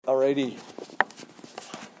Alrighty.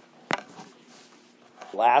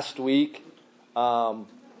 Last week,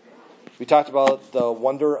 we talked about the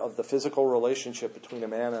wonder of the physical relationship between a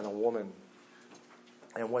man and a woman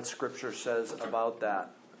and what Scripture says about that.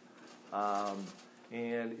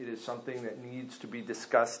 And it is something that needs to be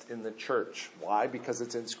discussed in the church. Why? Because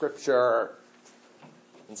it's in Scripture.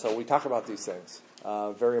 And so we talk about these things.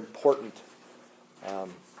 Very important.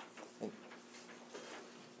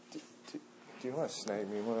 Do you want to snag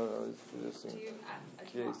me one of those? Just in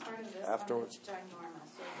case afterwards. One that's ginormous,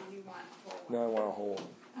 so do you want a whole one? No, I want a whole one.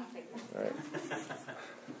 All right.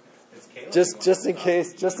 Just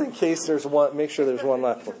in case there's one. Make sure there's one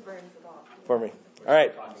left for me. All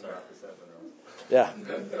right. Yeah.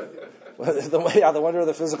 The wonder of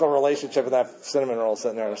the physical relationship with that cinnamon roll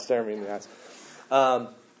sitting there staring me in the eyes. I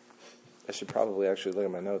should probably actually look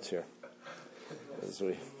at my notes here.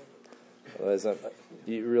 Otherwise,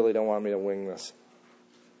 you really don't want me to wing this.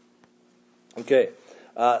 Okay.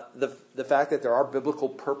 The fact that there are biblical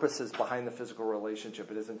purposes behind the physical relationship,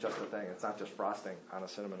 it isn't just a thing. It's not just frosting on a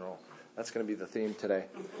cinnamon roll. That's going to be the theme today.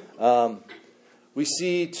 We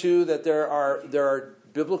see, too, that there are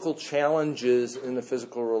biblical challenges in the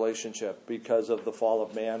physical relationship because of the fall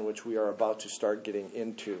of man, which we are about to start getting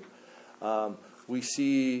into. We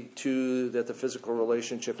see, too, that the physical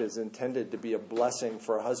relationship is intended to be a blessing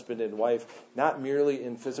for a husband and wife, not merely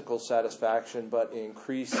in physical satisfaction, but in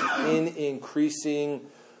increasing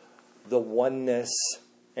the oneness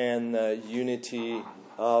and the unity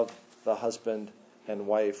of the husband and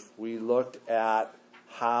wife. We looked at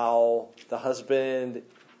how the husband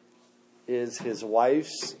is his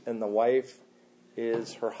wife's and the wife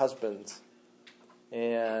is her husband's.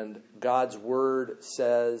 And God's Word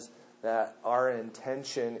says that our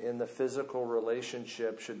intention in the physical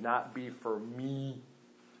relationship should not be for me,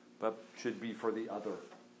 but should be for the other.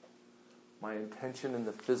 My intention in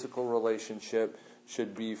the physical relationship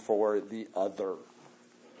should be for the other.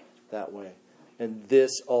 That way. And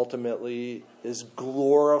this ultimately is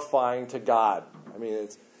glorifying to God. I mean,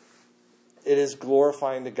 it is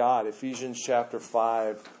glorifying to God. Ephesians chapter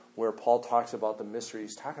 5, where Paul talks about the mystery,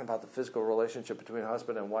 he's talking about the physical relationship between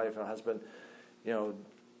husband and wife, and husband,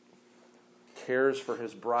 cares for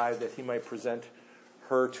his bride that he might present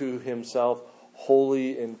her to himself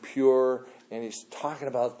holy and pure. And he's talking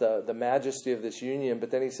about the majesty of this union.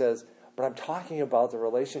 But then he says, but I'm talking about the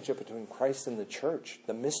relationship between Christ and the church.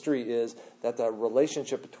 The mystery is that the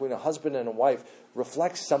relationship between a husband and a wife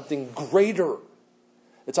reflects something greater.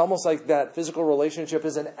 It's almost like that physical relationship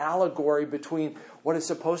is an allegory between what is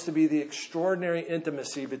supposed to be the extraordinary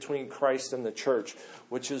intimacy between Christ and the church,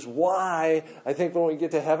 which is why I think when we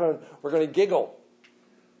get to heaven, we're going to giggle.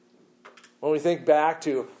 When we think back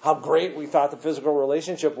to how great we thought the physical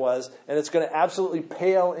relationship was, and it's going to absolutely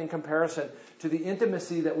pale in comparison to the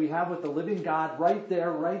intimacy that we have with the living God right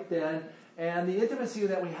there, right then, and the intimacy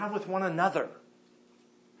that we have with one another.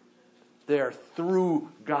 There through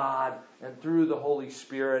God and through the Holy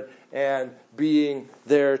Spirit and being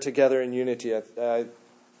there together in unity. I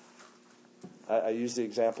use the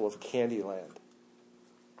example of Candyland.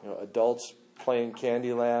 Adults playing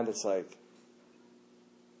Candyland, it's like,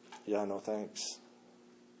 yeah, no thanks.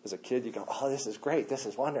 As a kid, you go, oh, this is great, this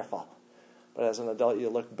is wonderful. But as an adult, you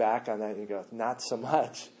look back on that and you go, not so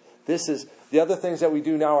much. The other things that we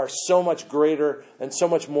do now are so much greater and so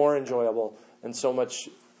much more enjoyable and so much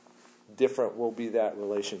different will be that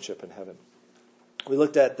relationship in heaven. We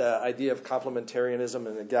looked at the idea of complementarianism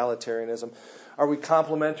and egalitarianism. Are we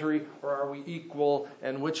complementary or are we equal?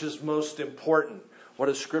 And which is most important? What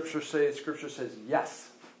does Scripture say? Scripture says yes.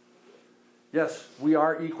 Yes, we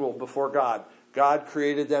are equal before God. God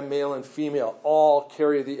created them male and female. All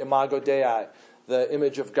carry the imago Dei, the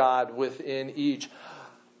image of God within each.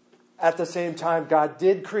 At the same time, God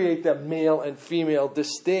did create them male and female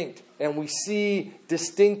distinct. And we see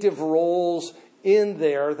distinctive roles in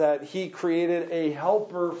there that He created a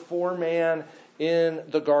helper for man in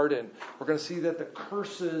the garden. We're going to see that the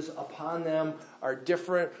curses upon them are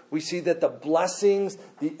different. We see that the blessings,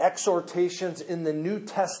 the exhortations in the New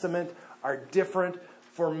Testament are different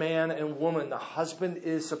for man and woman. The husband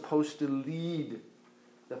is supposed to lead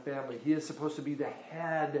the family. He is supposed to be the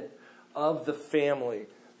head of the family.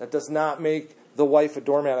 That does not make the wife a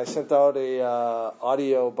doormat. I sent out a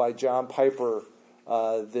audio by John Piper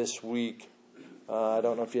this week. I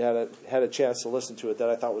don't know if you had a chance to listen to it. That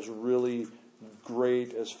I thought was really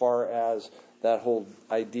great as far as that whole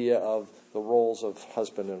idea of the roles of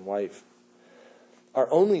husband and wife.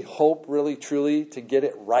 Our only hope, really, truly, to get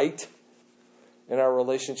it right in our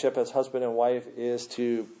relationship as husband and wife is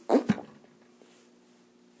to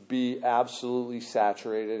be absolutely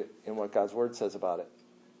saturated in what God's Word says about it.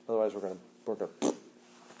 Otherwise, we're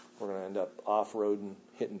gonna end up off-roading,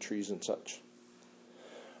 hitting trees and such.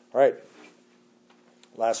 All right.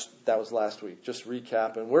 That was last week. Just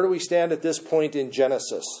recapping. Where do we stand at this point in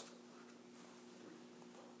Genesis?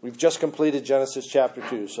 We've just completed Genesis chapter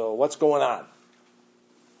 2. So what's going on?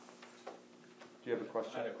 Do you have a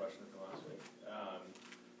question? I had a question from last week.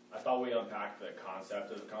 I thought we unpacked the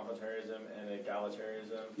concept of complementarianism and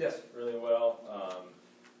egalitarianism really well.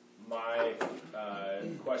 My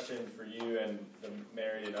question for you and the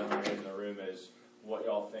married and unmarried in the room is what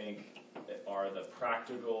y'all think are the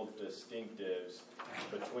practical distinctives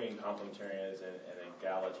between complementarianism and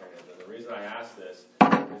egalitarianism. The reason I ask this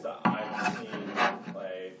is that I've seen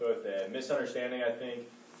both a misunderstanding, I think,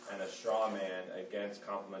 and a straw man against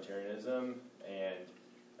complementarianism, and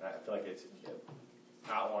I feel like it's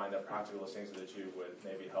outlined the practical distinctions of the two would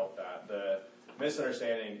maybe help that. The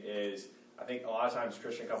misunderstanding is, I think a lot of times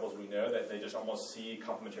Christian couples, we know that they just almost see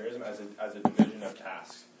complementarianism as a division of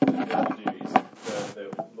tasks, of duties.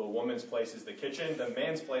 The woman's place is the kitchen. The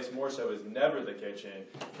man's place more so is never the kitchen,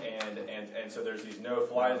 and so there's these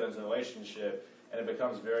no-fly zones in the relationship, and it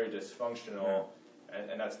becomes very dysfunctional,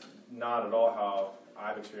 and that's not at all how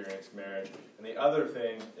I've experienced marriage. And the other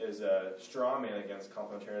thing is a straw man against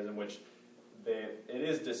complementarianism, which it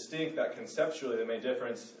is distinct that conceptually the main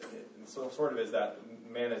difference sort of is that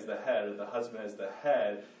man is the head, or the husband is the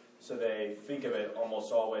head, so they think of it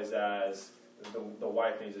almost always as the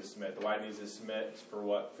wife needs to submit. The wife needs to submit for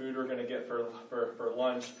what food we're going to get for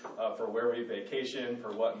lunch, for where we vacation,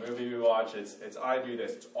 for what movie we watch. It's I do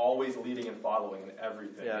this. It's always leading and following in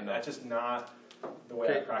everything. Yeah, and no. That's just not the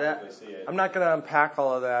way I practically see it. I'm not going to unpack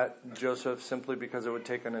all of that, Joseph, simply because it would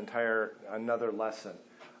take another lesson.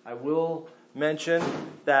 I will mention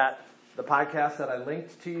that the podcast that I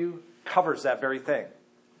linked to you covers that very thing.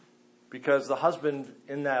 Because the husband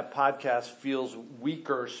in that podcast feels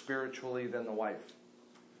weaker spiritually than the wife.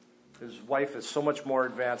 His wife is so much more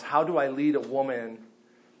advanced. How do I lead a woman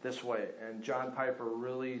this way? And John Piper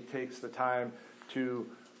really takes the time to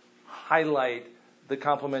highlight the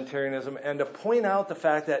complementarianism and to point out the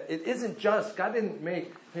fact that it isn't just, God didn't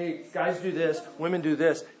make, hey, guys do this, women do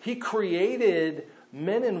this. He created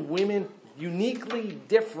men and women uniquely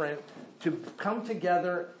different to come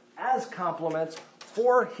together as complements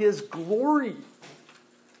for His glory.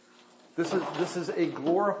 This is a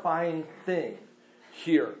glorifying thing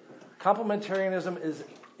here. Complementarianism is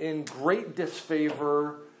in great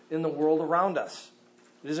disfavor in the world around us.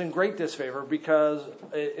 It is in great disfavor because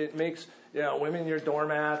it makes women your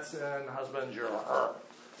doormats and husbands your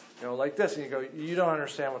like this, and you go, you don't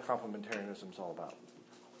understand what complementarianism is all about.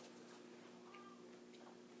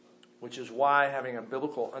 Which is why having a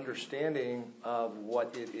biblical understanding of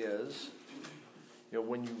what it is,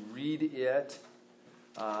 when you read it,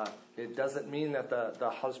 it doesn't mean that the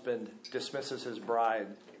husband dismisses his bride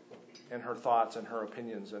and her thoughts and her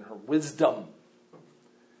opinions and her wisdom.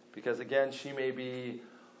 Because again, she may be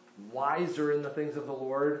wiser in the things of the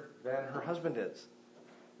Lord than her husband is.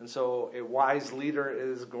 And so a wise leader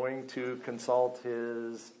is going to consult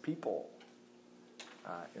his people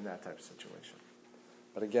in that type of situation.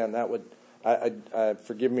 But again, that would...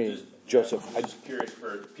 forgive me, Joseph. I'm just curious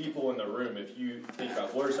for people in the room, if you think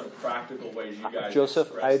about what are some practical ways you guys Joseph,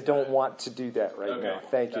 express I don't that? want to do that right now.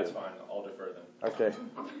 Thank you. That's fine. I'll defer then. Okay,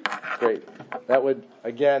 great. That would,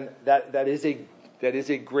 again, that is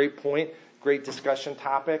a great point, great discussion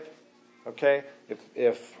topic. Okay,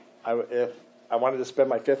 if I wanted to spend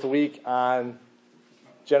my fifth week on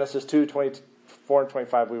Genesis 2, 24 and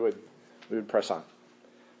 25, we would press on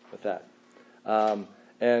with that.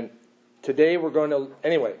 And today we're going to,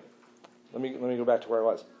 anyway, let me go back to where I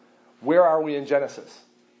was. Where are we in Genesis?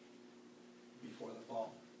 Before the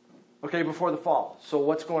fall. Okay, before the fall. So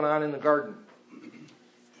what's going on in the garden?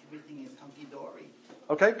 Everything is hunky-dory.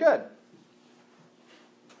 Okay, good.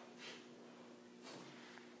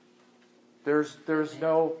 There's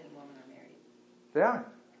no, And women are married. they are.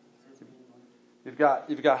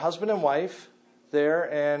 You've got husband and wife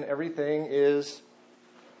there, and everything is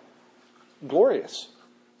glorious.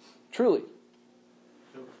 Truly.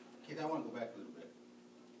 So, kids, I want to go back a little bit.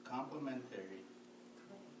 Complementary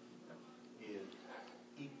is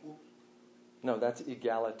equal. No, that's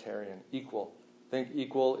egalitarian. Equal. Think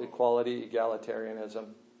equal, equality,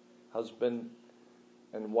 egalitarianism. Husband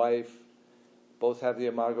and wife both have the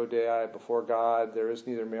imago Dei before God. There is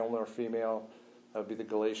neither male nor female. That would be the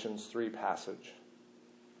Galatians 3 passage.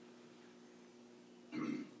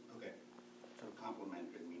 Okay. So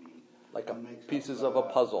complementary meaning Like one makes pieces up, of a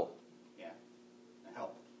puzzle. Yeah.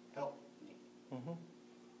 Help me. Mm-hmm.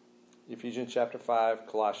 Ephesians chapter 5,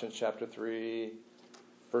 Colossians chapter 3,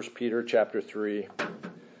 1 Peter chapter 3.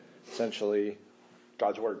 essentially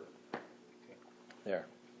God's Word. There.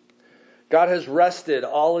 God has rested.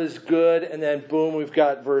 All is good. And then, boom, we've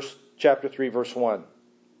got chapter 3, verse 1.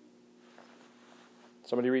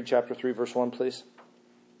 Somebody read chapter 3, verse 1, please.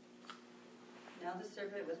 Now the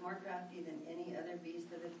serpent was more crafty than any other beast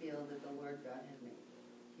of the field that the Lord God had made.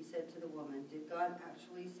 He said to the woman, did God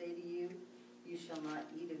actually say to you, you shall not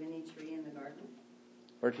eat of any tree in the garden?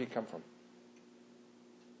 Where did he come from?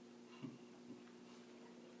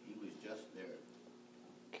 He was just there.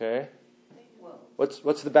 Okay. Whoa.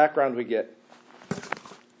 What's the background we get?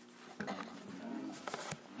 None so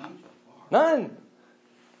far. None.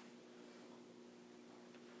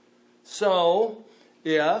 So,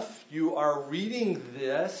 if you are reading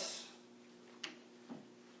this,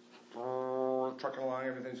 trucking along,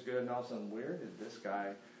 everything's good, and all of a sudden, where did this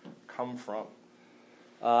guy come from?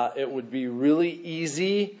 It would be really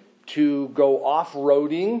easy to go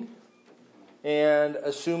off-roading and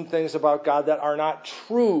assume things about God that are not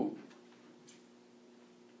true.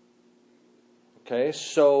 Okay,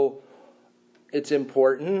 so it's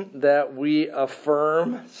important that we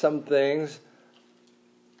affirm some things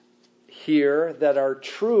here that are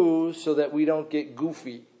true so that we don't get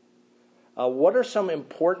goofy. What are some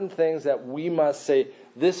important things that we must say,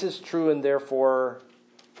 this is true and therefore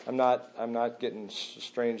I'm not getting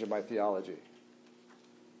strange in my theology?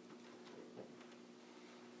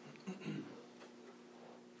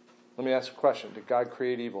 Let me ask a question. Did God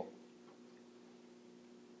create evil?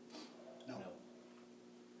 No.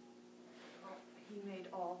 He made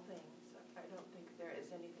all things. I don't think there is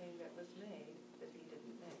anything that was made that he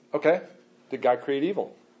didn't make. Okay. Did God create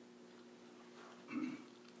evil?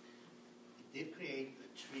 He did create the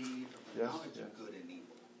tree of the knowledge of good and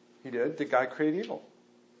evil. He did. Did God create evil?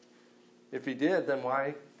 If he did, then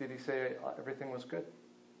why did he say everything was good?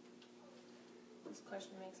 This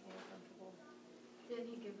question makes me uncomfortable. Did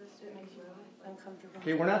he give us it makes you uncomfortable?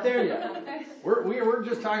 Okay, we're not there yet. We're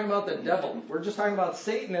just talking about the devil. We're just talking about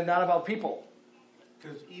Satan and not about people.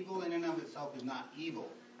 Because evil in and of itself is not evil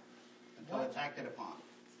until it's acted upon.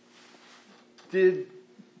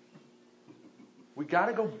 We got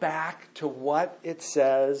to go back to what it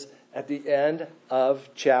says at the end of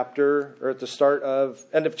chapter, or at the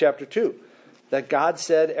end of chapter 2. That God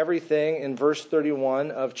said everything in verse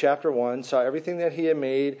 31 of chapter 1, saw everything that he had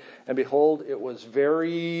made, and behold, it was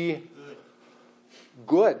very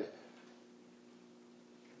good.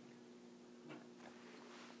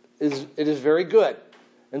 It is very good.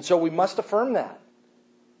 And so we must affirm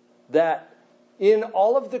that in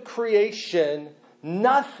all of the creation,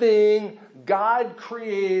 nothing God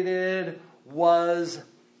created was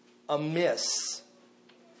amiss.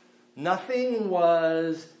 Nothing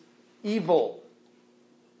was evil.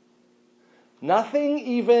 Nothing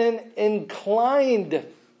even inclined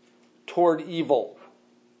toward evil.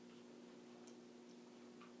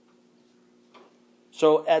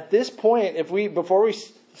 So at this point, before we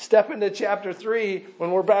step into chapter 3,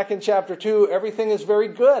 when we're back in chapter 2, everything is very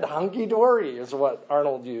good. Hunky-dory is what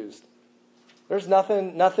Arnold used. There's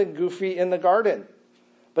nothing goofy in the garden.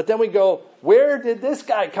 But then we go, where did this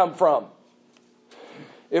guy come from?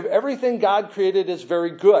 If everything God created is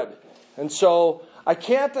very good. And so I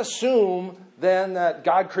can't assume then that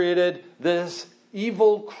God created this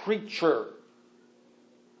evil creature.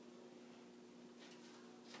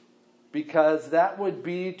 Because that would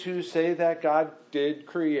be to say that God did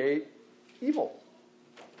create evil.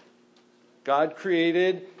 God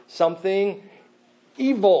created something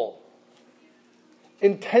evil.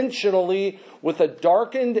 Intentionally, with a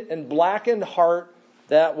darkened and blackened heart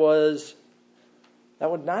that would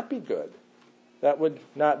not be good. That would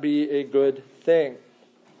not be a good thing.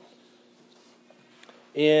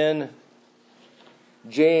 In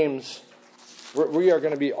James, we are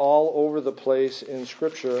going to be all over the place in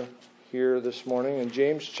Scripture here this morning. In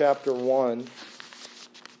James chapter 1,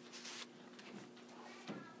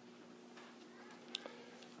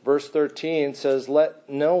 verse 13 says, let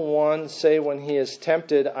no one say when he is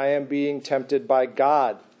tempted, I am being tempted by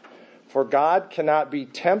God. For God cannot be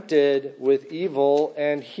tempted with evil,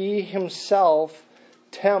 and he himself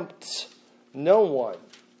tempts no one.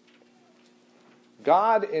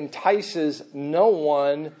 God entices no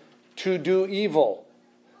one to do evil.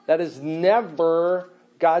 That is never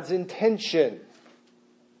God's intention.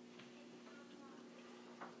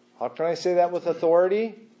 How can I say that with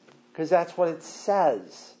authority? Because that's what it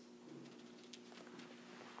says.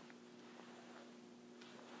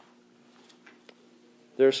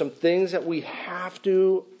 There are some things that we have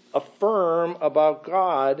to affirm about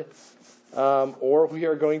God, or we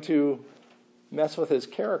are going to mess with his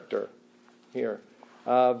character here.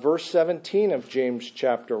 Verse 17 of James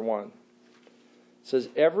chapter 1 It says,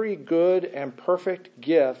 every good and perfect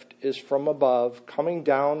gift is from above, coming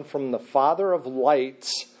down from the Father of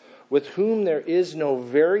lights, with whom there is no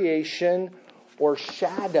variation or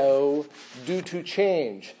shadow due to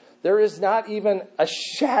change. There is not even a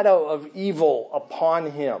shadow of evil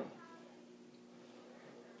upon him.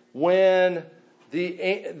 When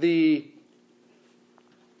the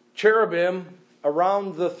cherubim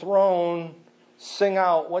around the throne sing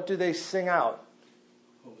out, what do they sing out?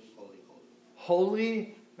 Holy, holy, holy.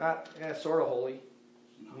 Holy, not sort of holy.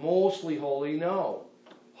 Mostly holy, no.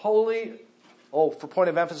 Holy, for point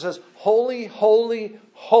of emphasis, holy, holy,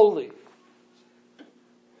 holy.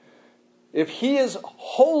 If he is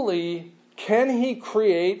holy, can he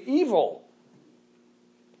create evil?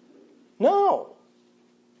 No.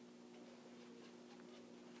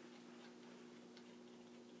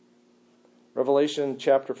 Revelation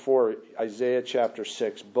chapter 4, Isaiah chapter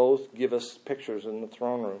 6, both give us pictures in the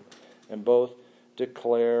throne room, and both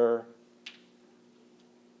declare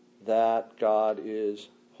that God is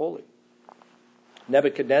holy.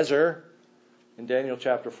 Nebuchadnezzar, in Daniel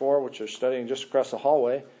chapter 4, which you're studying just across the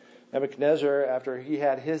hallway, Nebuchadnezzar, after he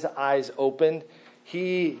had his eyes opened,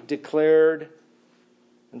 he declared,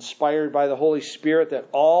 inspired by the Holy Spirit, that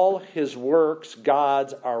all his works,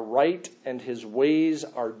 God's, are right and his ways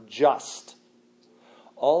are just.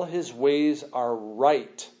 All his ways are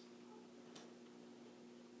right.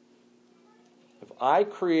 If I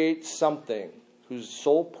create something whose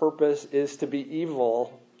sole purpose is to be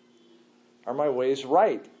evil, are my ways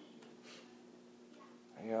right?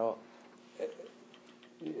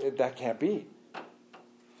 That can't be.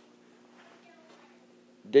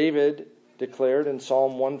 David declared in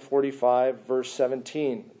Psalm 145, verse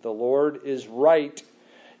 17, the Lord is right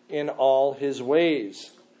in all his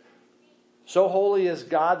ways. So holy is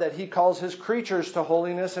God that he calls his creatures to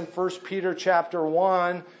holiness in 1 Peter chapter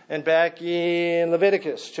 1 and back in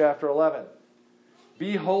Leviticus chapter 11.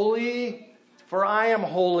 Be holy, for I am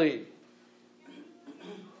holy.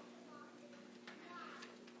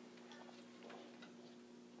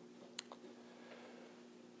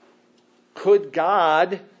 Could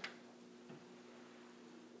God,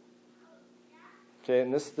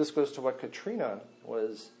 and this goes to what Katrina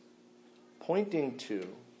was pointing to.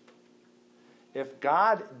 If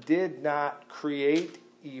God did not create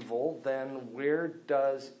evil, then where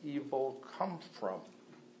does evil come from?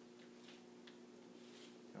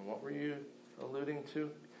 And what were you alluding to?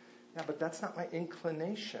 Yeah, but that's not my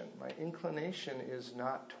inclination. My inclination is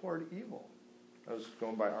not toward evil. I was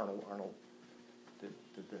going by Arnold. Arnold did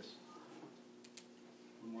this.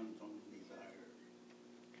 One from desire.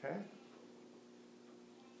 Okay.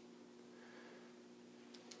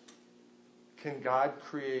 Can God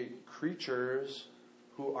create creatures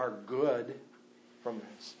who are good from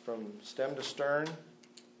stem to stern,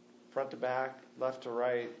 front to back, left to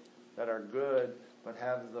right, that are good but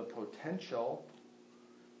have the potential,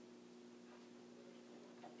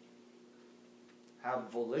 have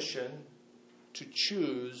volition to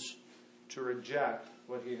choose to reject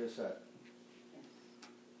what he has said?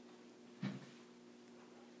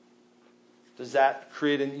 Does that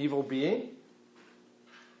create an evil being?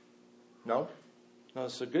 No. No,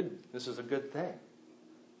 this is a good thing.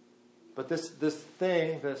 But this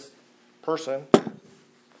person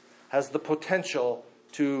has the potential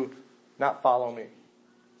to not follow me.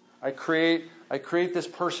 I create this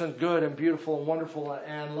person good and beautiful and wonderful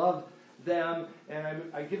and love them, and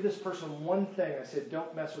I give this person one thing. I say,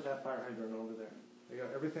 don't mess with that fire hydrant over there.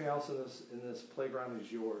 Everything else in this playground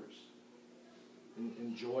is yours.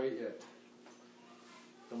 Enjoy it.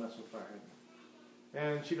 Don't mess with fire hydrant.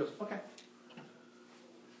 And she goes, okay.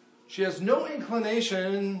 She has no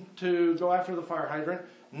inclination to go after the fire hydrant,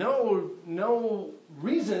 no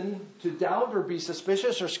reason to doubt or be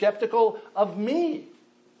suspicious or skeptical of me.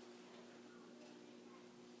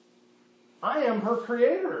 I am her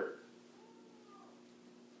creator.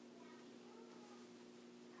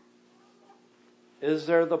 Is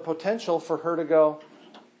there the potential for her to go,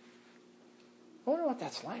 I wonder what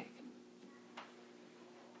that's like?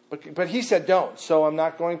 But he said don't, so I'm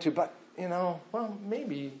not going to. But, well,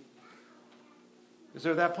 maybe. Is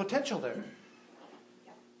there that potential there?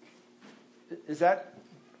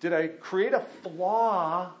 Did I create a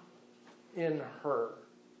flaw in her?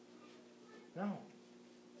 No.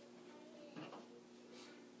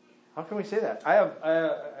 How can we say that? I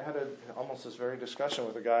had almost this very discussion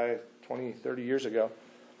with a guy 20, 30 years ago.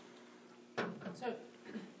 So,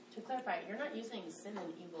 to clarify, you're not using sin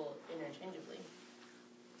and evil interchangeably.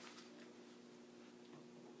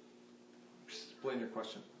 Explain your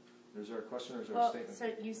question. Is there a question or is there a Well, statement?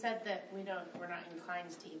 so you said that we're not inclined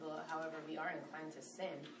to evil. However, we are inclined to sin.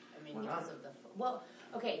 I mean, We're because not. of the well.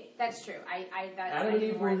 Okay, that's true. Adam and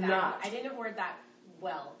Eve were not. I didn't word that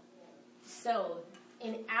well. So,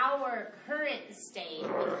 in our current state,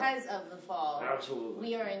 because of the fall,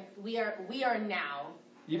 Absolutely. we are now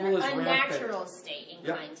Evil in is an rampant. unnatural state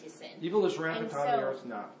inclined to sin. Evil is rampant And on so- the earth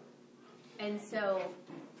now. And so,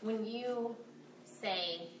 when you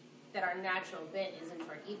say that our natural bent isn't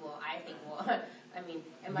toward evil, I think, well, I mean,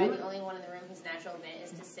 am I the only one in the room whose natural bent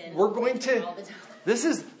is to sin? We're going to. all the time? This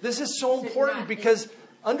is so important because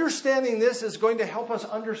understanding this is going to help us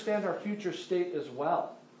understand our future state as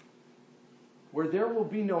well, where there will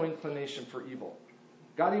be no inclination for evil.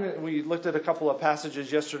 We looked at a couple of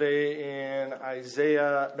passages yesterday in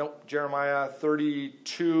Jeremiah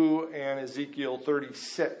 32 and Ezekiel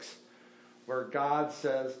 36, where God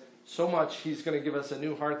says so much He's going to give us a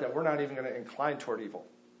new heart that we're not even going to incline toward evil.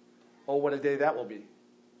 Oh, what a day that will be.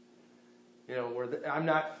 You know,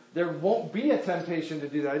 there won't be a temptation to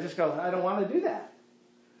do that. I just go, I don't want to do that.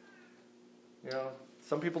 You know,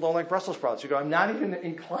 some people don't like Brussels sprouts. You go, I'm not even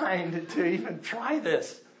inclined to even try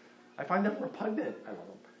this. I find them repugnant. I love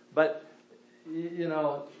them. But,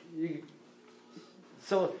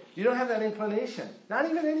 so you don't have that inclination. Not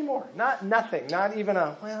even anymore. Nothing. Not even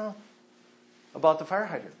about the fire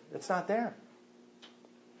hydrant. It's not there.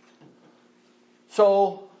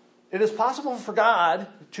 So, it is possible for God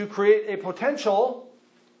to create a potential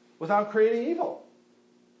without creating evil.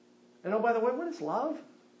 And oh, by the way, what is love?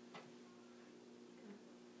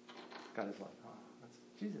 God is love. Oh, that's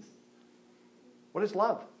Jesus. What is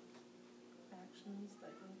love? Actions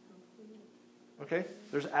that include. Okay,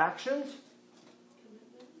 there's actions.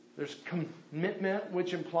 There's commitment,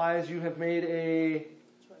 which implies you have made a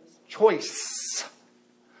choice.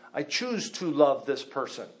 I choose to love this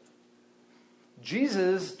person.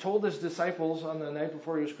 Jesus told his disciples on the night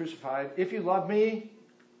before he was crucified, if you love me,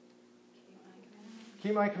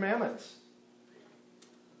 keep my commandments.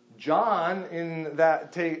 John, in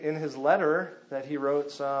his letter that he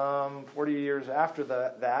wrote some 40 years after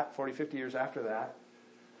 50 years after that,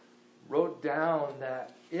 wrote down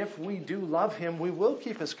that if we do love him, we will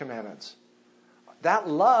keep his commandments. That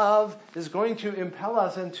love is going to impel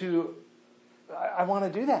us into, I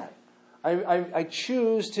want to do that. I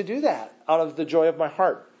choose to do that out of the joy of my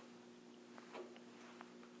heart.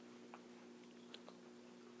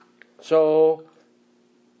 So,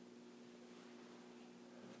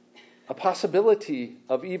 a possibility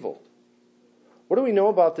of evil. What do we know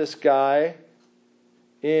about this guy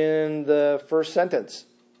in the first sentence?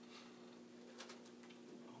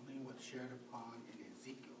 Only what's shared upon in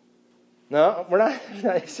Ezekiel. No, we're not.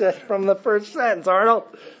 I said from the first sentence, Arnold.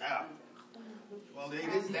 Well, it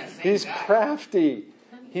is that same He's guy. crafty.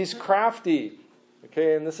 He's crafty.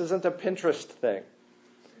 Okay, and this isn't a Pinterest thing.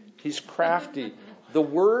 He's crafty. The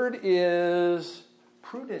word is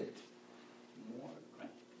prudent.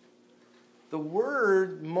 The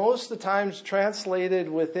word, most of the times translated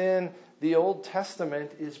within the Old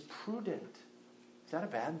Testament, is prudent. Is that a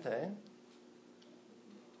bad thing?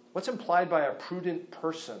 What's implied by a prudent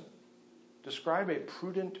person? Describe a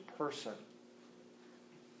prudent person.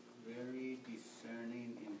 Very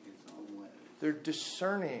discerning in his own way. They're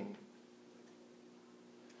discerning.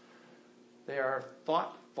 They are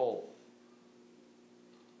thoughtful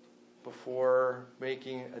before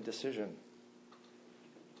making a decision.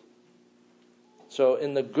 So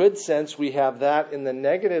in the good sense, we have that. In the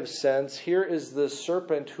negative sense, here is the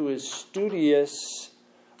serpent who is studious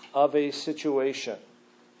of a situation.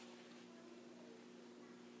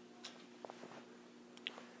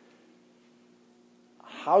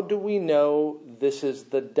 How do we know this is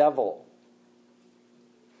the devil?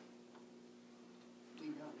 We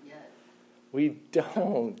don't yet. We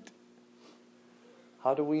don't.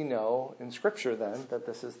 How do we know in Scripture then that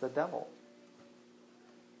this is the devil?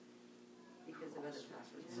 Because of other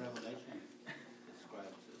passages. Revelation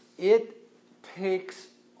describes this. It takes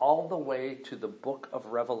all the way to the book of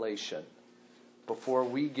Revelation before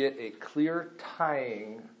we get a clear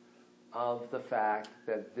tying of the fact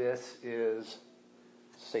that this is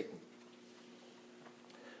Satan.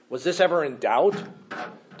 Was this ever in doubt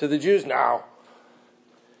to the Jews? No.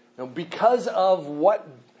 Now, because of what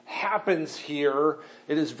happens here,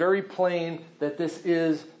 it is very plain that this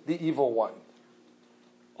is the evil one.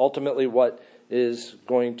 Ultimately, what is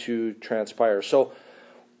going to transpire. So,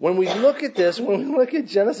 when we look at this, when we look at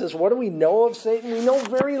Genesis, what do we know of Satan? We know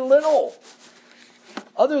very little,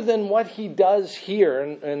 other than what he does here,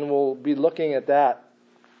 and we'll be looking at that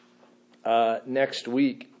next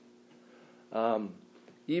week.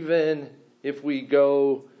 Even if we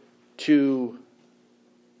go to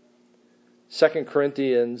 2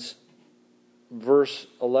 Corinthians verse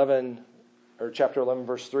 11, or chapter 11,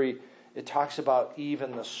 verse 3, it talks about Eve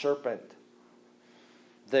and the serpent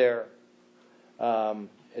there.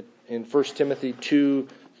 In 1 Timothy 2,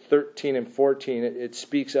 13 and 14, it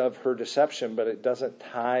speaks of her deception, but it doesn't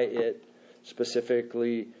tie it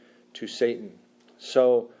specifically to Satan.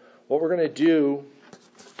 So what we're going to do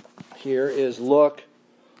here is look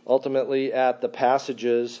ultimately at the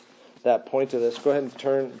passages that point to this. Go ahead and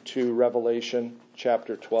turn to Revelation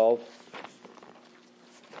chapter 12.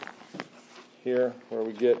 Here, where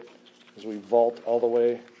we get, as we vault all the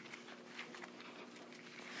way.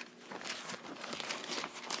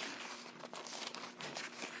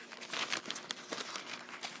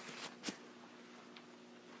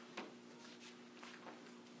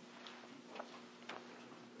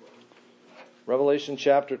 Revelation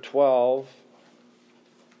chapter 12.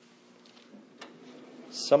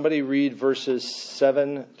 Somebody read verses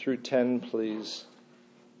 7 through 10, please.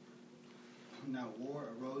 Now war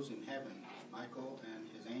arose in heaven, Michael and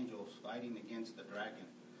his angels fighting against the dragon.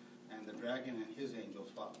 And the dragon and his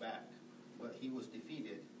angels fought back. But he was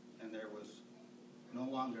defeated, and there was no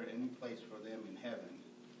longer any place for them in heaven.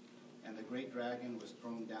 And the great dragon was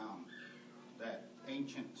thrown down, that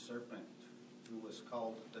ancient serpent who was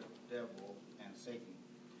called the devil and Satan,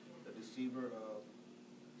 the deceiver of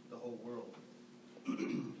the whole world.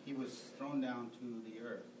 He was thrown down to the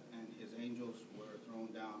earth, and his angels were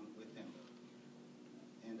thrown down with him.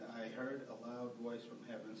 And I heard a loud voice from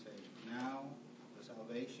heaven say, Now the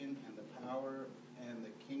salvation and the power and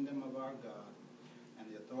the kingdom of our God and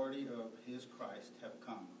the authority of his Christ have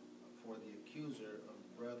come, for the accuser of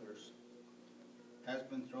the brothers has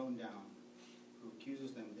been thrown down, who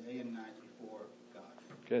accuses them day and night before God.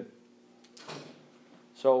 Good.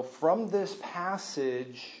 So from this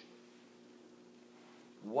passage,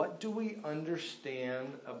 what do we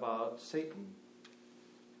understand about Satan?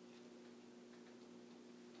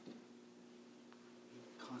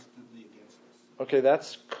 Constantly against us. Okay,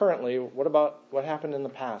 that's currently. What about what happened in the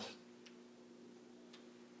past?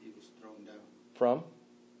 He was thrown down. From?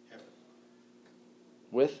 Heaven.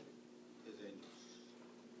 With? His angels.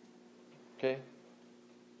 Okay.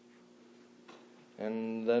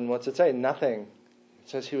 And then what's it say? Nothing. It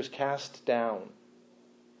says he was cast down.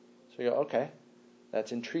 So you go, okay,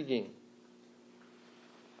 that's intriguing.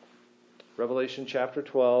 Revelation chapter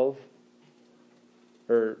 12,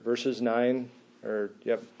 or verses 9,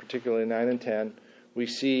 particularly 9 and 10, we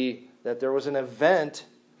see that there was an event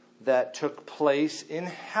that took place in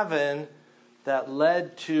heaven that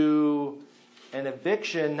led to an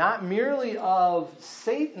eviction, not merely of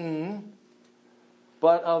Satan,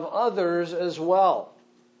 but of others as well.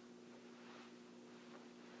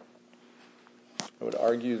 I would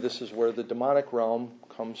argue this is where the demonic realm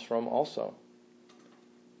comes from also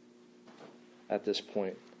at this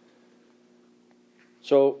point.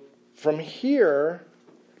 So from here,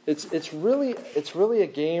 it's really a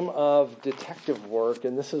game of detective work,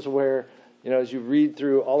 and this is where, as you read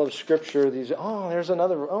through all of Scripture, there's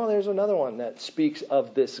another one that speaks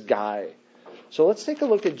of this guy. So let's take a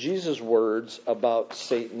look at Jesus' words about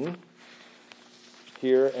Satan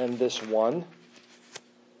here in this one.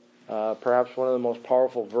 Perhaps one of the most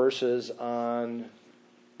powerful verses on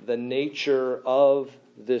the nature of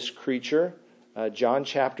this creature. John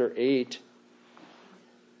chapter 8.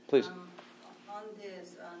 Please. On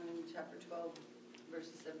chapter 12,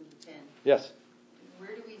 verses 7 to 10. Yes.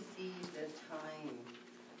 Where do we see the time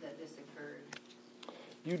that this occurred?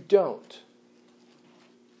 You don't.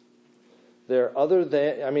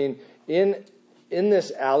 In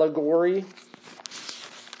this allegory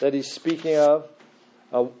that he's speaking of,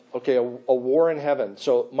 a war in heaven.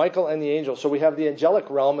 So Michael and the angels. So we have the angelic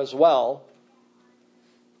realm as well,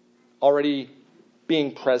 already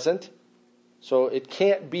being present. So it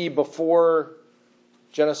can't be before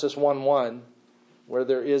Genesis 1:1, where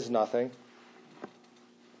there is nothing,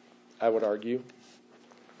 I would argue.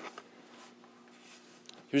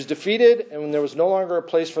 He was defeated, and there was no longer a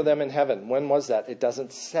place for them in heaven. When was that? It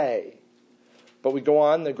doesn't say. But we go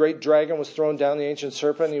on. The great dragon was thrown down, the ancient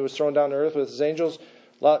serpent. He was thrown down to earth with his angels.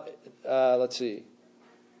 Let's see.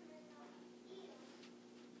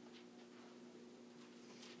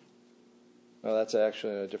 No, that's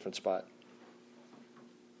actually in a different spot.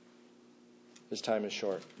 His time is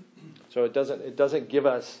short. So it doesn't give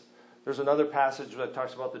us. There's another passage that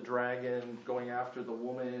talks about the dragon going after the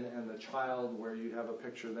woman and the child, where you have a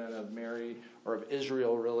picture then of Mary, or of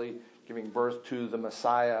Israel really, giving birth to the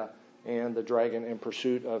Messiah, and the dragon in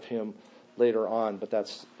pursuit of him later on. But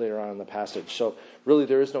that's later on in the passage. So really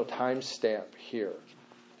there is no time stamp here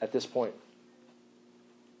at this point.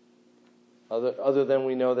 other than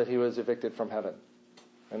we know that he was evicted from heaven.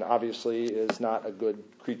 And obviously is not a good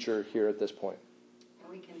creature here at this point.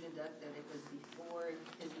 And we can deduct that it was before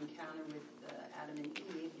his encounter with Adam and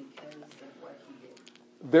Eve because of what he did.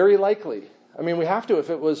 Very likely. I mean, we have to. If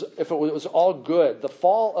it was all good, the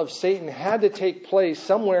fall of Satan had to take place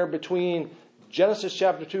somewhere between Genesis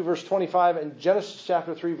chapter 2, verse 25, and Genesis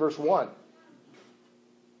chapter 3, verse 1.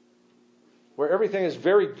 Where everything is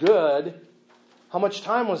very good. How much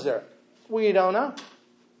time was there? We don't know.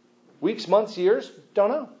 Weeks, months, years? Don't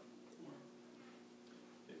know.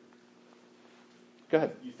 Go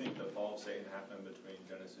ahead. You think the fall of Satan happened between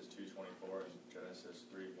Genesis 2:24 and Genesis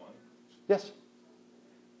 3:1? Yes.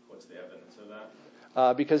 What's the evidence of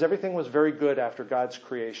that? Because everything was very good after God's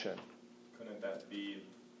creation. Couldn't that be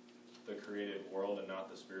the created world and not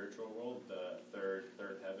the spiritual world, the third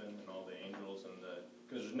heaven and all the angels and the?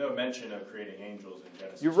 Because there's no mention of creating angels in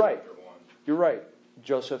Genesis. You're right. Chapter 1. You're right,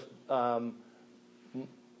 Joseph.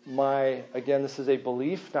 Again, this is a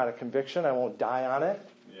belief, not a conviction. I won't die on it.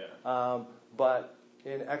 Yeah. But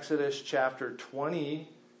in Exodus chapter 20,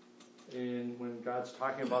 when God's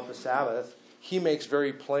talking about the Sabbath, he makes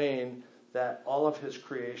very plain that all of his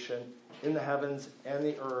creation in the heavens and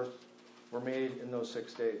the earth were made in those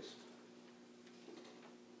 6 days.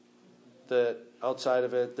 That outside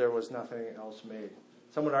of it, there was nothing else made.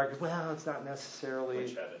 Some would argue, well, it's not necessarily...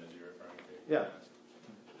 Which heaven is he referring to? Yeah.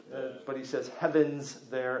 But he says heavens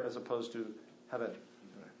there as opposed to heaven.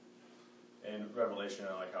 In Revelation,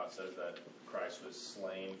 I like how it says that Christ was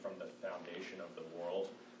slain from the foundation of the world.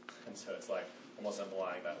 And so it's like almost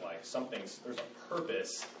implying that like there's a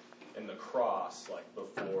purpose in the cross like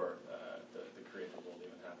before the created world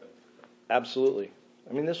even happened. Absolutely.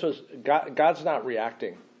 I mean, this was God's not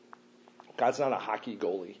reacting. God's not a hockey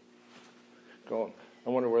goalie. Going, I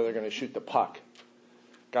wonder where they're going to shoot the puck.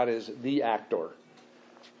 God is the actor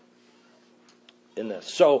in this.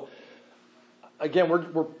 So, again,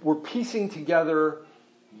 we're piecing together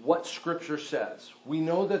what Scripture says. We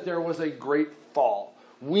know that there was a great fall.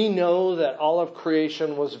 We know that all of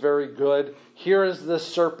creation was very good. Here is the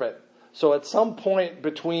serpent. So at some point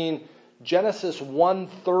between Genesis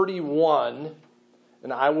 1:31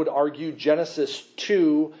 and I would argue Genesis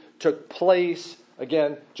 2 took place,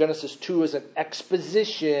 again, Genesis 2 is an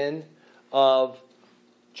exposition of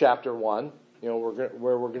chapter 1.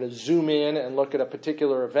 Where we're going to zoom in and look at a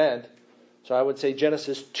particular event. So I would say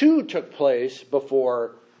Genesis 2 took place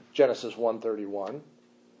before Genesis 1:31.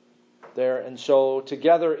 There, and so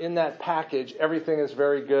together in that package, everything is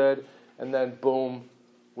very good, and then boom,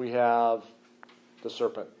 we have the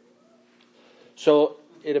serpent. So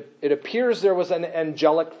it appears there was an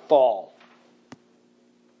angelic fall.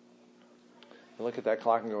 I look at that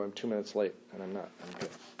clock and go, I'm 2 minutes late, and I'm not. I'm good.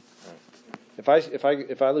 All right.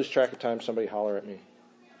 If I lose track of time, somebody holler at me,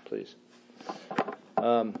 please.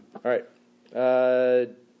 All right.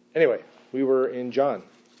 Anyway, we were in John.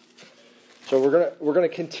 So we're gonna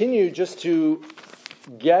continue just to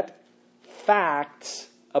get facts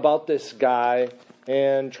about this guy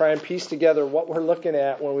and try and piece together what we're looking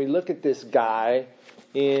at when we look at this guy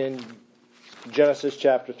in Genesis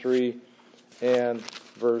chapter 3 and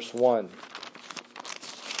verse 1.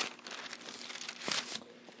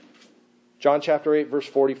 John chapter 8, verse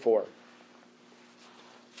 44.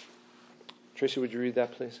 Tracy, would you read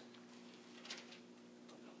that, please?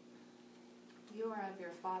 You are of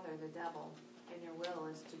your father, the devil, and your will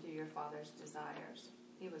is to do your father's desires.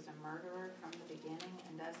 He was a murderer from the beginning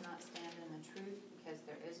and does not stand in the truth because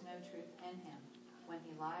there is no truth in him. When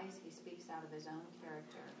he lies, he speaks out of his own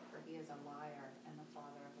character, for he is a liar and the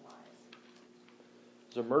father of lies.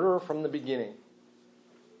 He was a murderer from the beginning.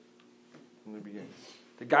 From the beginning.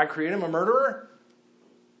 Did God create him a murderer?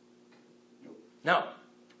 No.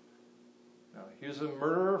 He was a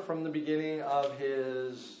murderer from the beginning of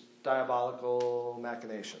his diabolical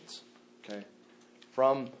machinations. Okay?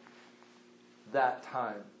 From that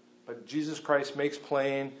time. But Jesus Christ makes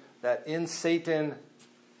plain that in Satan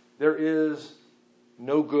there is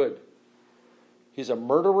no good. He's a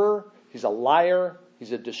murderer, he's a liar,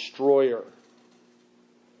 he's a destroyer.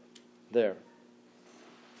 There.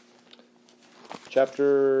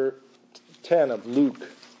 Chapter 10 of Luke.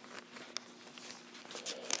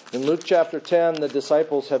 In Luke chapter 10, the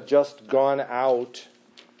disciples have just gone out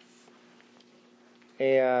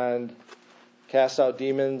and cast out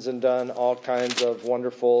demons and done all kinds of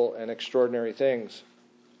wonderful and extraordinary things.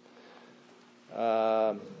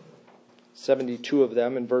 72 of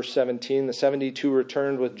them. In verse 17, the 72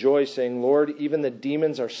 returned with joy, saying, Lord, even the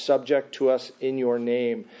demons are subject to us in your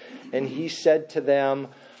name. And he said to them,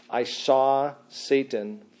 I saw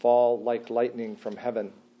Satan fall like lightning from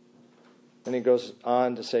heaven. And he goes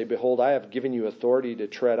on to say, behold, I have given you authority to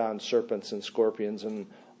tread on serpents and scorpions and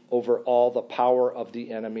over all the power of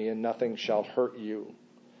the enemy, and nothing shall hurt you.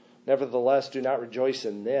 Nevertheless, do not rejoice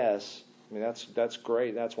in this. I mean, that's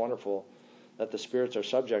great. That's wonderful that the spirits are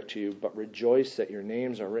subject to you, but rejoice that your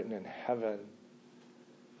names are written in heaven,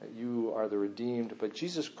 that you are the redeemed. But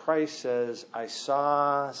Jesus Christ says, I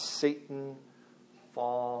saw Satan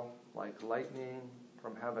fall like lightning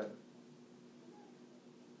from heaven.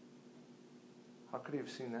 How could he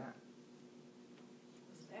have seen that?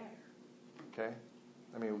 It's there. Okay?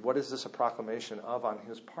 I mean, what is this a proclamation of on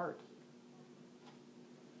his part?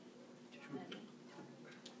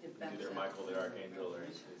 Either Michael the Archangel or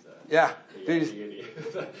he's Yeah. deity.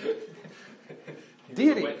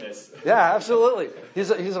 Deity. A witness. Yeah, absolutely.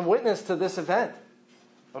 He's a witness to this event.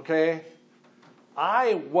 Okay?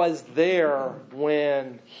 I was there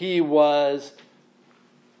when he was,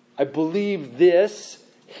 I believe this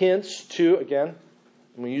hints to, again,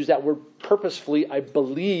 I'm going to use that word purposefully, I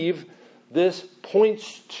believe this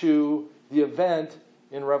points to the event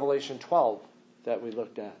in Revelation 12 that we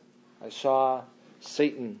looked at. I saw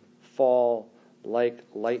Satan fall like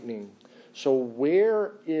lightning. So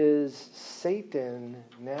where is Satan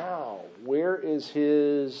now? Where does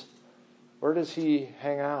he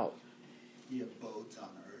hang out? He abodes on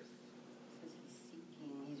earth.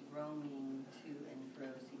 He's roaming to and fro,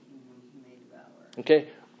 seeking whom he may devour. Okay.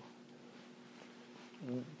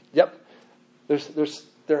 Yep.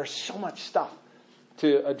 There's so much stuff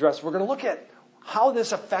to address. We're going to look at how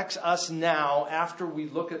this affects us now after we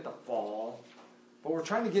look at the fall. But we're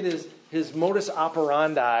trying to get his modus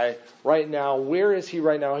operandi right now. Where is he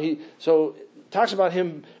right now? So it talks about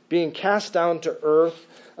him being cast down to earth.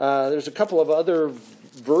 There's a couple of other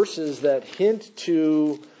verses that hint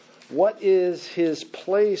to what is his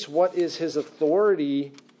place, what is his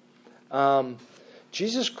authority.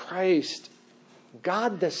 Jesus Christ,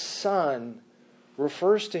 God the Son,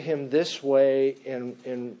 refers to him this way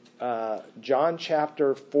in John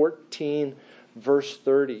chapter 14, verse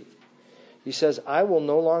 30. He says, I will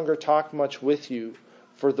no longer talk much with you,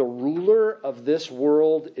 for the ruler of this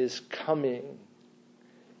world is coming.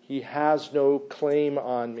 He has no claim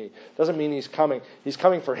on me. Doesn't mean he's coming. He's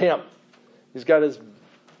coming for him. He's got his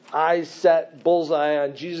eyes set, bullseye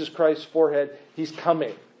on Jesus Christ's forehead. He's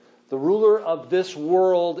coming. The ruler of this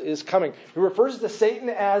world is coming. He refers to Satan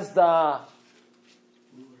as the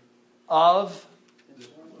of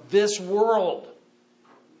this world.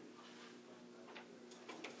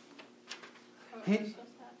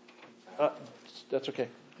 That's okay.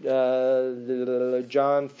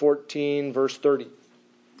 John 14, verse 30.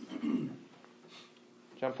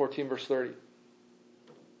 John 14, verse 30.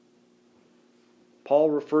 Paul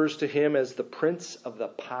refers to him as the prince of the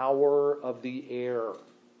power of the air.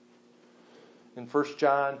 In 1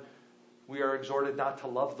 John, we are exhorted not to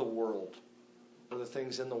love the world or the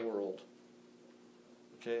things in the world.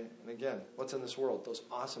 Okay? And again, what's in this world? Those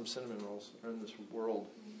awesome cinnamon rolls are in this world.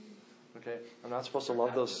 Okay? I'm not supposed to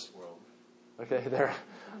love those. Okay, there.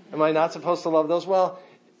 Am I not supposed to love those? Well,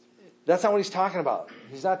 that's not what he's talking about.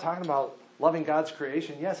 He's not talking about loving God's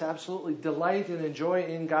creation. Yes, absolutely. Delight and enjoy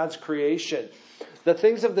in God's creation. The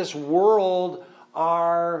things of this world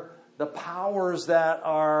are the powers that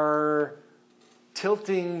are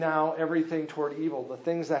tilting now everything toward evil. The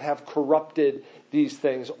things that have corrupted these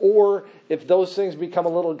things. Or if those things become a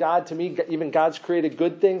little God to me, even God's created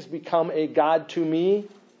good things become a God to me.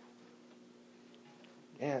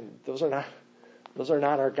 And those are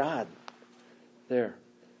not our God there.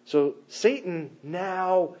 So Satan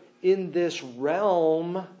now in this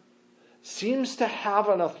realm seems to have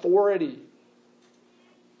an authority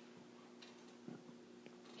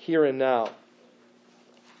here and now.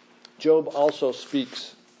 Job also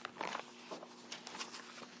speaks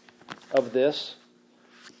of this.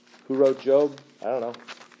 Who wrote Job? I don't know.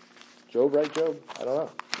 Job write Job? I don't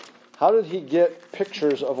know. How did he get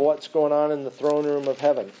pictures of what's going on in the throne room of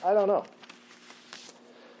heaven? I don't know.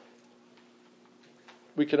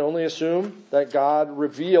 We can only assume that God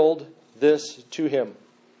revealed this to him.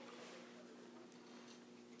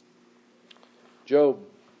 Job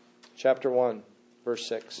chapter 1, verse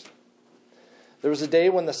 6. There was a day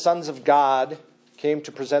when the sons of God came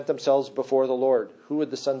to present themselves before the Lord. Who would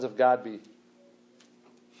the sons of God be?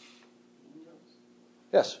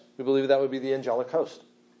 Yes, we believe that would be the angelic host.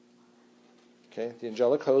 Okay, the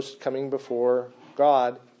angelic host coming before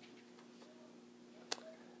God.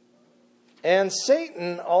 And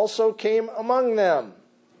Satan also came among them.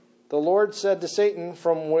 The Lord said to Satan,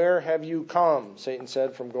 from where have you come? Satan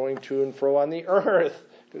said, from going to and fro on the earth.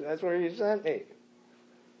 Because that's where you sent me.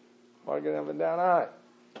 Walking up and down on it.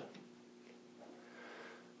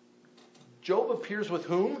 Job appears with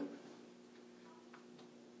whom?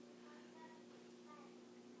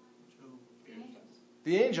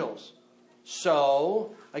 The angels.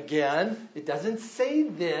 So, again, it doesn't say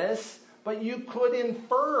this, but you could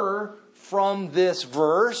infer from this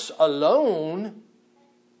verse alone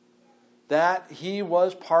that he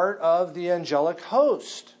was part of the angelic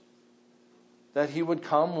host. That he would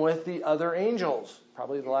come with the other angels.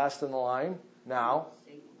 Probably the last in the line now.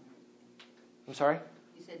 Satan. I'm sorry?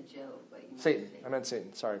 You said Job, but you meant Satan. I meant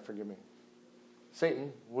Satan. Sorry, forgive me.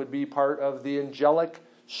 Satan would be part of the angelic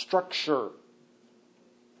structure.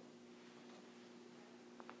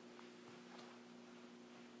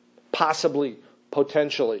 Possibly,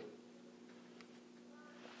 potentially.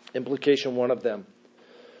 Implication one of them.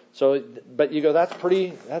 So, but you go,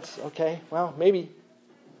 that's okay, well, maybe.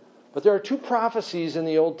 But there are two prophecies in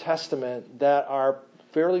the Old Testament that are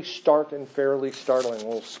fairly stark and fairly startling.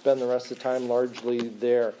 We'll spend the rest of the time largely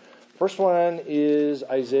there. First one is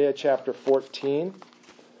Isaiah chapter 14.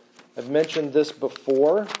 I've mentioned this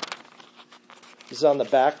before. This is on the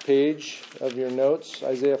back page of your notes,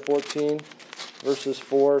 Isaiah 14, verses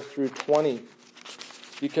 4 through 20.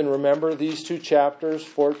 You can remember these two chapters.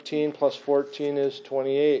 14 plus 14 is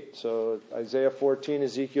 28. So Isaiah 14,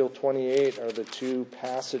 Ezekiel 28 are the two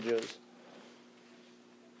passages.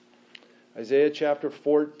 Isaiah chapter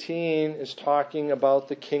 14 is talking about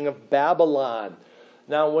the king of Babylon.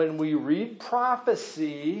 Now, when we read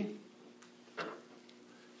prophecy,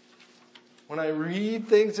 when I read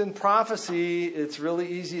things in prophecy, it's really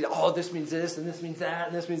easy to, this means this, and this means that,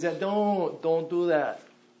 and this means that. Don't do that.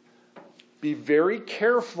 Be very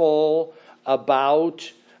careful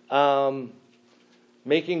about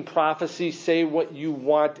making prophecy say what you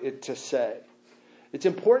want it to say. It's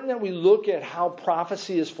important that we look at how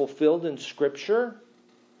prophecy is fulfilled in Scripture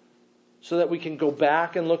so that we can go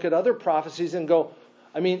back and look at other prophecies and go,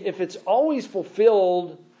 if it's always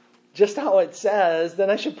fulfilled just how it says, then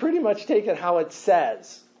I should pretty much take it how it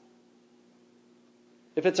says.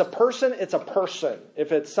 If it's a person, it's a person.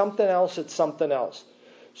 If it's something else, it's something else.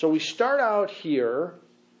 So we start out here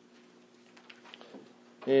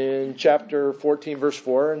in chapter 14, verse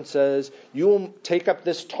 4, and says, you will take up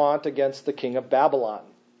this taunt against the king of Babylon.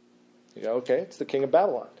 You go, okay, it's the king of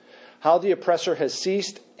Babylon. How the oppressor has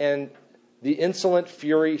ceased and the insolent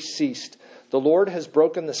fury ceased. The Lord has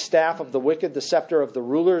broken the staff of the wicked, the scepter of the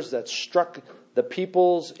rulers that struck the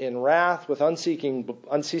peoples in wrath with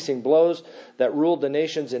unceasing blows, that ruled the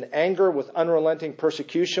nations in anger with unrelenting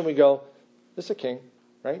persecution. We go, this is a king.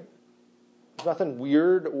 Right? There's nothing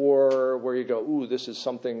weird or where you go, ooh, this is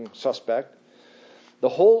something suspect. The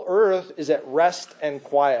whole earth is at rest and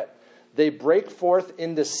quiet. They break forth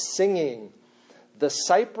into singing. The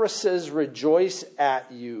cypresses rejoice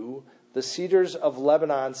at you, the cedars of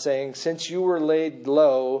Lebanon, saying, since you were laid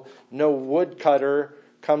low, no woodcutter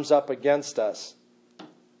comes up against us.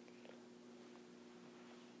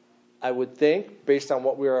 I would think, based on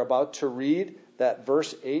what we are about to read, that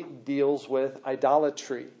verse 8 deals with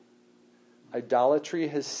idolatry. Idolatry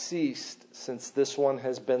has ceased since this one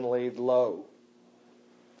has been laid low.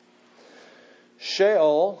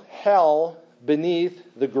 Sheol, hell, beneath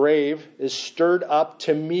the grave, is stirred up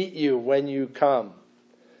to meet you when you come.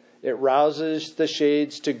 It rouses the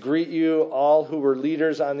shades to greet you, all who were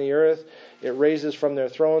leaders on the earth. It raises from their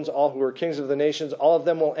thrones all who were kings of the nations. All of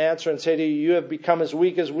them will answer and say to you, you have become as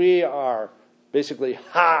weak as we are. Basically,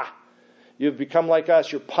 ha! You have become like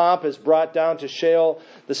us. Your pomp is brought down to Sheol.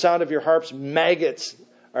 The sound of your harps, maggots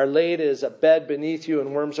are laid as a bed beneath you,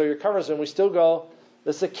 and worms are your covers. And we still go,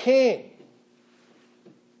 this is a king.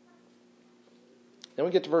 Then we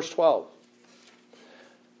get to verse 12.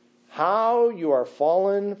 How you are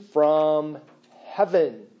fallen from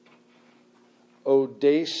heaven, O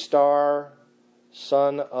day star,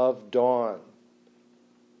 son of dawn.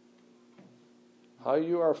 How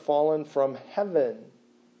you are fallen from heaven.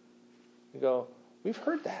 You go, we've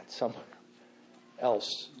heard that somewhere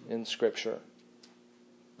else in Scripture.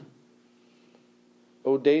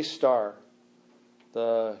 O day star.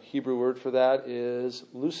 The Hebrew word for that is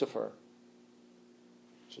Lucifer,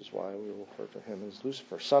 which is why we refer to him as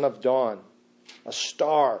Lucifer, son of dawn, a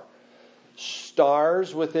star.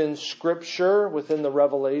 Stars within Scripture, within the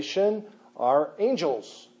Revelation, are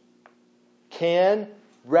angels. Can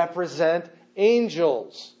represent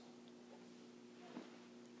angels.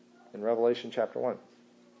 In Revelation chapter 1.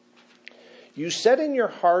 You said in your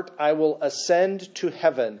heart, I will ascend to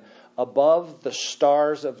heaven above the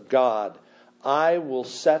stars of God. I will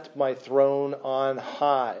set my throne on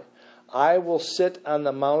high. I will sit on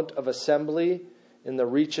the mount of assembly in the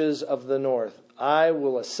reaches of the north. I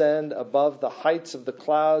will ascend above the heights of the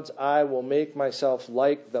clouds. I will make myself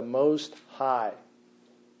like the Most high.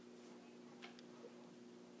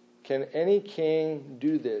 Can any king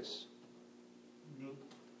do this?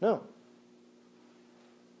 No.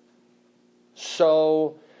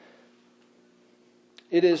 So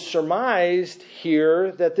it is surmised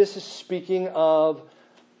here that this is speaking of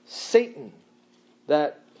Satan.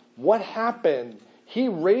 That what happened, he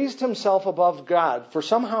raised himself above God for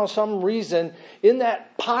somehow, some reason. In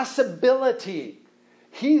that possibility,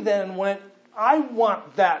 he then went, I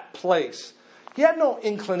want that place. He had no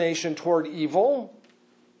inclination toward evil.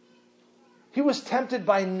 He was tempted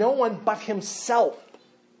by no one but himself.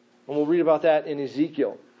 And we'll read about that in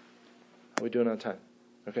Ezekiel. How are we doing on time?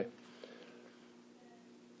 Okay.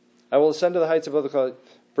 I will ascend to the heights above the clouds.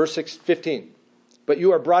 Verse 15. But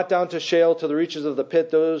you are brought down to Sheol, to the reaches of the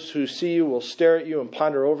pit. Those who see you will stare at you and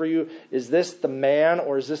ponder over you. Is this the man,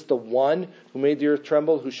 or is this the one who made the earth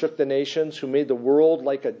tremble, who shook the nations, who made the world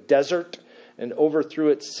like a desert and overthrew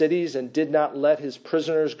its cities and did not let his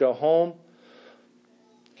prisoners go home?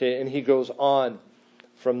 Okay, and he goes on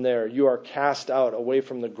from there. You are cast out away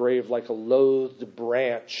from the grave like a loathed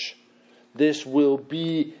branch. This will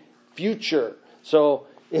be future. So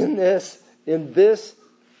in this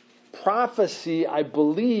prophecy, I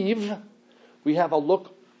believe we have a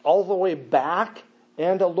look all the way back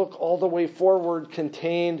and a look all the way forward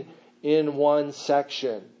contained in one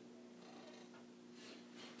section.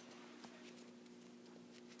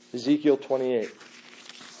 Ezekiel 28.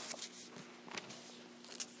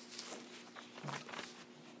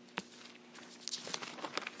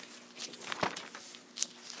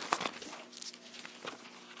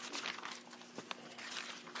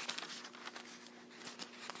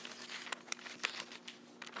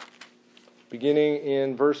 Beginning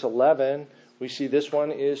in verse 11, we see this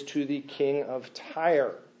one is to the king of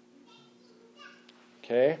Tyre.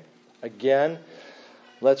 Okay, again,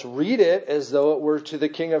 let's read it as though it were to the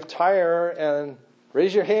king of Tyre, and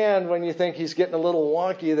raise your hand when you think he's getting a little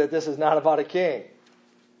wonky that this is not about a king.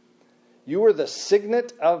 You were the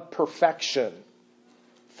signet of perfection,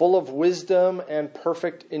 full of wisdom and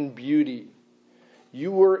perfect in beauty.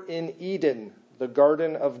 You were in Eden, the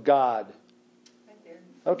garden of God. Right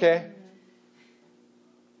there. Okay.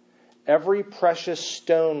 Every precious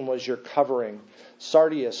stone was your covering: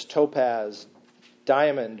 sardius, topaz,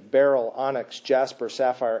 diamond, beryl, onyx, jasper,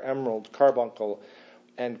 sapphire, emerald, carbuncle,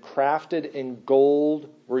 and crafted in gold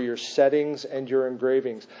were your settings and your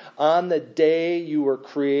engravings. On the day you were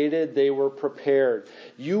created, they were prepared.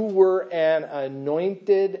 You were an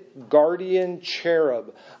anointed guardian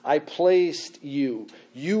cherub. I placed you.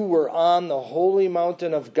 You were on the holy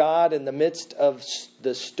mountain of God. In the midst of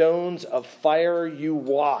the stones of fire you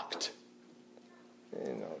walked.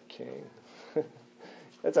 King.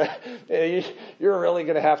 You're really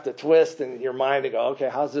going to have to twist in your mind to go, okay,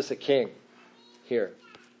 how's this a king here?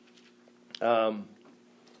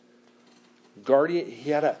 Guardian.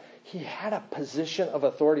 He had a position of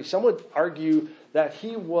authority. Some would argue that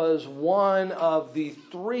he was one of the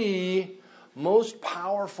three most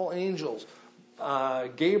powerful angels.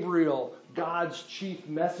 Gabriel, God's chief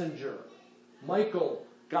messenger. Michael,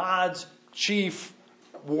 God's chief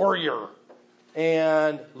warrior.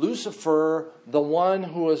 And Lucifer, the one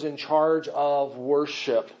who was in charge of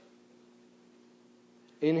worship.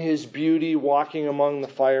 In his beauty, walking among the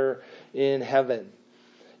fire in heaven.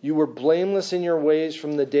 You were blameless in your ways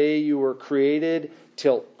from the day you were created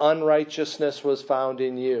till unrighteousness was found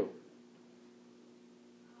in you.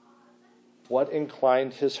 What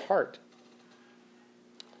inclined his heart?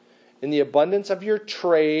 In the abundance of your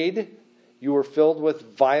trade, you were filled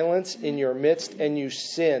with violence in your midst, and you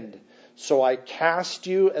sinned. So I cast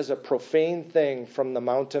you as a profane thing from the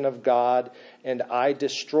mountain of God, and I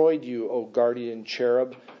destroyed you, O guardian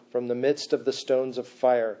cherub, from the midst of the stones of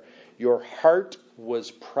fire. Your heart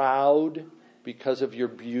was proud because of your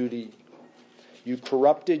beauty. You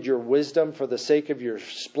corrupted your wisdom for the sake of your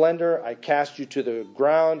splendor. I cast you to the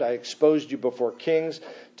ground. I exposed you before kings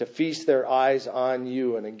to feast their eyes on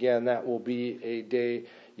you. And again, that will be a day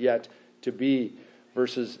yet to be.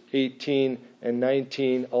 Verses 18 and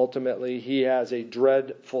 19, ultimately, he has a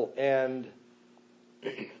dreadful end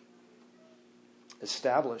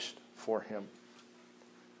established for him.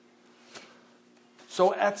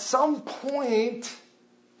 So at some point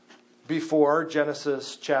before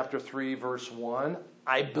Genesis chapter 3, verse 1,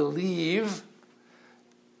 I believe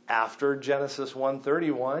after Genesis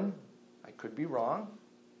 1:31, I could be wrong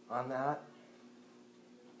on that,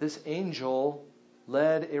 this angel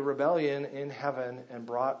led a rebellion in heaven and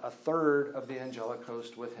brought a third of the angelic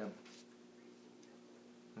host with him.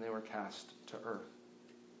 And they were cast to earth.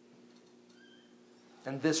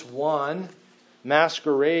 And this one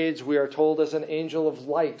masquerades, we are told, as an angel of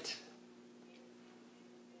light.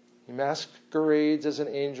 He masquerades as an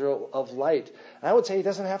angel of light. And I would say he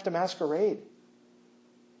doesn't have to masquerade.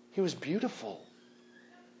 He was beautiful,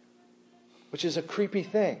 which is a creepy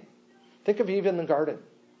thing. Think of Eve in the garden.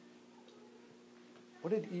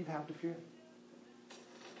 What did Eve have to fear?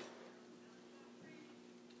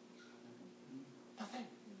 Nothing.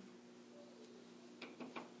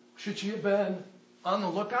 Should she have been on the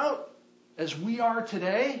lookout as we are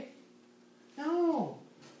today? No.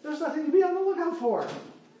 There's nothing to be on the lookout for.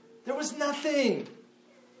 There was nothing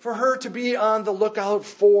for her to be on the lookout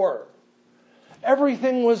for.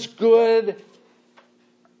 Everything was good,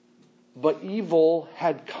 but evil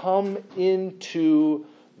had come into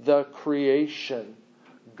the creation.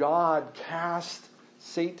 God cast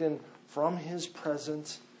Satan from his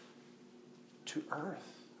presence to earth.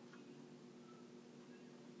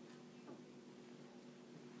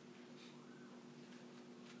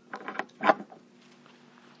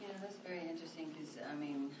 That's very interesting because,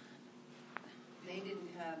 they didn't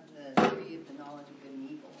have the tree of the knowledge of good and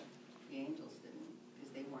evil. The angels didn't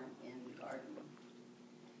because they weren't in the garden.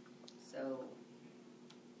 So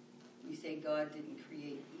you say God didn't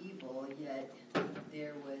create evil, yet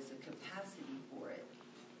there was a capacity for it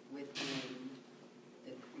within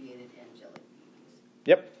the created angelic beings.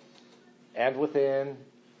 Yep. And within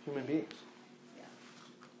human beings.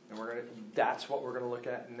 Yeah. And that's what we're going to look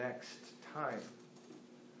at next time.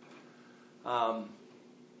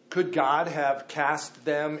 Could God have cast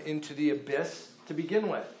them into the abyss to begin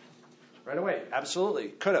with? Right away. Absolutely.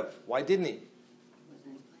 Could have. Why didn't he?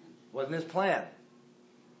 Wasn't his plan.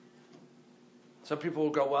 Some people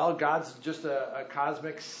will go, well, God's just a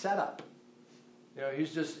cosmic setup.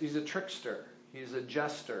 He's a trickster. He's a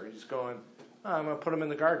jester. He's going, I'm going to put him in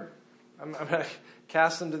the garden. I'm going to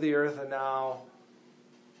cast him to the earth, and now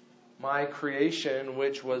my creation,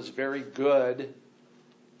 which was very good,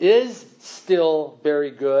 is still very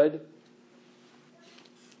good,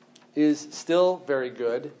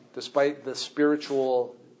 despite the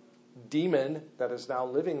spiritual demon that is now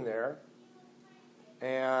living there.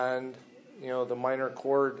 And, the minor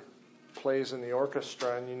chord plays in the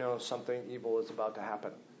orchestra, and something evil is about to happen.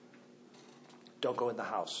 Don't go in the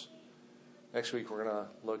house. Next week we're going to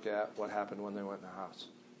look at what happened when they went in the house.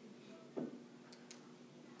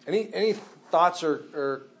 Any thoughts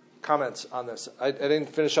or comments on this? I didn't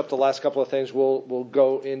finish up the last couple of things. We'll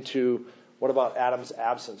go into what about Adam's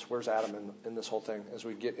absence? Where's Adam in this whole thing as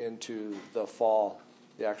we get into the fall,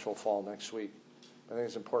 the actual fall next week? I think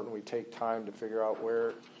it's important we take time to figure out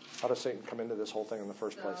how does Satan come into this whole thing in the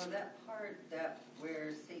first place? So that part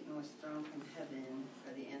where Satan was thrown from heaven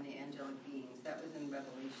and the angelic beings, that was in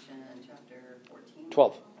Revelation chapter 14?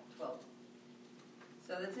 12.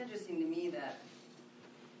 So that's interesting to me that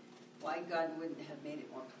why God wouldn't have made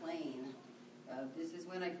it more plain. This is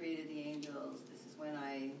when I created the angels. This is when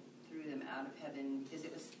I threw them out of heaven. Because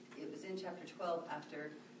it was in chapter 12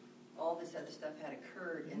 after all this other stuff had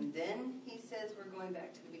occurred. And then he says we're going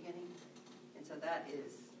back to the beginning. And so that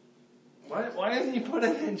is... Why didn't he put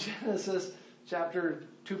it in Genesis chapter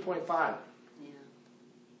 2.5? Yeah.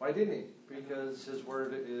 Why didn't he? Because his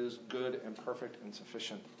word is good and perfect and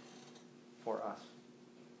sufficient for us.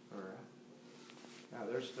 Yeah,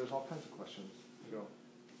 there's all kinds of questions. You go,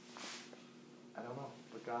 I don't know,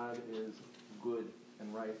 but God is good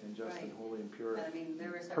and right and just and holy and pure. But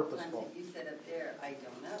there were several times that you said up there, I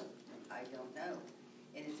don't know.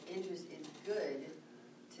 And it's good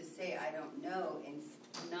to say I don't know, and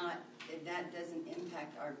that doesn't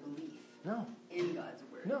impact our belief in God's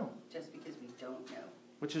word. No. Just because we don't know.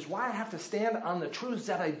 Which is why I have to stand on the truths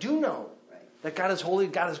that I do know. Right. That God is holy,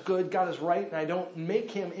 God is good, God is right, and I don't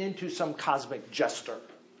make him into some cosmic jester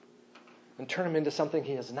and turn him into something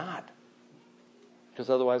he is not. Because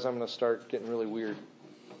otherwise I'm going to start getting really weird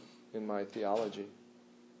in my theology.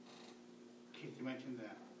 Keith, you mentioned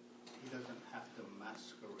that he doesn't have to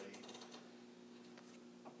masquerade.